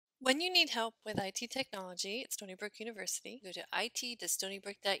When you need help with IT technology at Stony Brook University, go to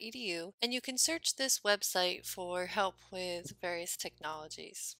it.stonybrook.edu and you can search this website for help with various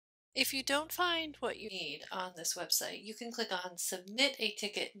technologies. If you don't find what you need on this website, you can click on Submit a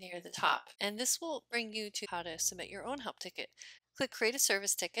Ticket near the top, and this will bring you to how to submit your own help ticket. Click Create a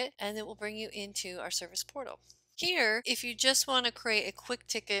Service Ticket, and it will bring you into our service portal. Here, if you just want to create a quick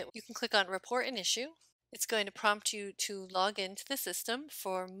ticket, you can click on Report an Issue. It's going to prompt you to log into the system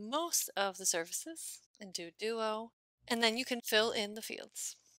for most of the services and do Duo, and then you can fill in the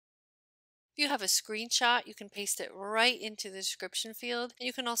fields. If you have a screenshot, you can paste it right into the description field, and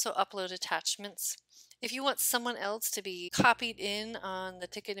you can also upload attachments. If you want someone else to be copied in on the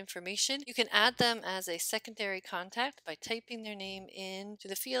ticket information, you can add them as a secondary contact by typing their name into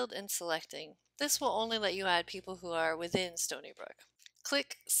the field and selecting. This will only let you add people who are within Stony Brook.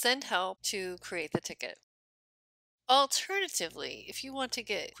 Click Send Help to create the ticket. Alternatively, if you want to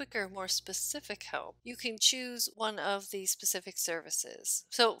get quicker, more specific help, you can choose one of the specific services.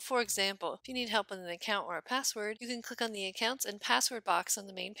 So, for example, if you need help with an account or a password, you can click on the Accounts and Password box on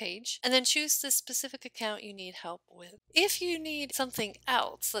the main page and then choose the specific account you need help with. If you need something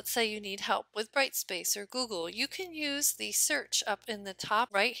else, let's say you need help with Brightspace or Google, you can use the search up in the top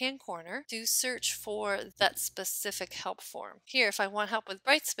right-hand corner to search for that specific help form. Here, if I want help with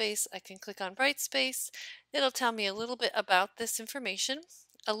Brightspace, I can click on Brightspace. It'll tell me a little bit about this information,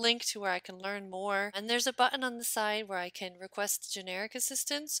 a link to where I can learn more, and there's a button on the side where I can request generic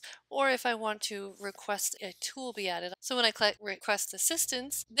assistance, or if I want to request a tool be added. So when I click request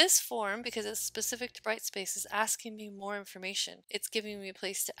assistance, this form, because it's specific to Brightspace, is asking me more information. It's giving me a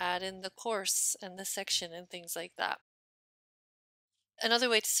place to add in the course and the section and things like that. Another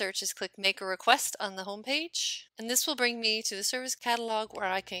way to search is click Make a Request on the home page, and this will bring me to the service catalog where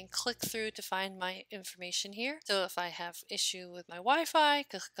I can click through to find my information here. So if I have issue with my Wi-Fi,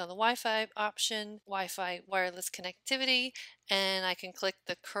 click on the Wi-Fi option, Wi-Fi wireless connectivity, and I can click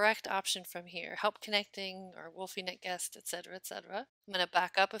the correct option from here, help connecting or WolfieNet guest, etc., etc. I'm going to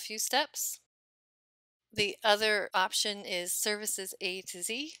back up a few steps. The other option is Services A to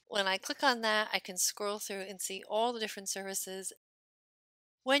Z. When I click on that, I can scroll through and see all the different services.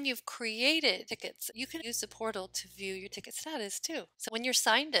 When you've created tickets, you can use the portal to view your ticket status too. So when you're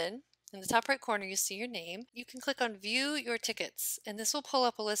signed in the top right corner, you see your name. You can click on View Your Tickets, and this will pull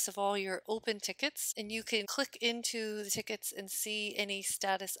up a list of all your open tickets, and you can click into the tickets and see any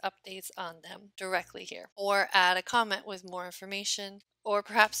status updates on them directly here, or add a comment with more information. Or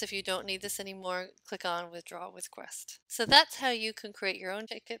perhaps if you don't need this anymore, click on Withdraw with Quest. So that's how you can create your own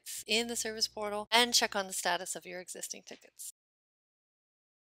tickets in the service portal and check on the status of your existing tickets.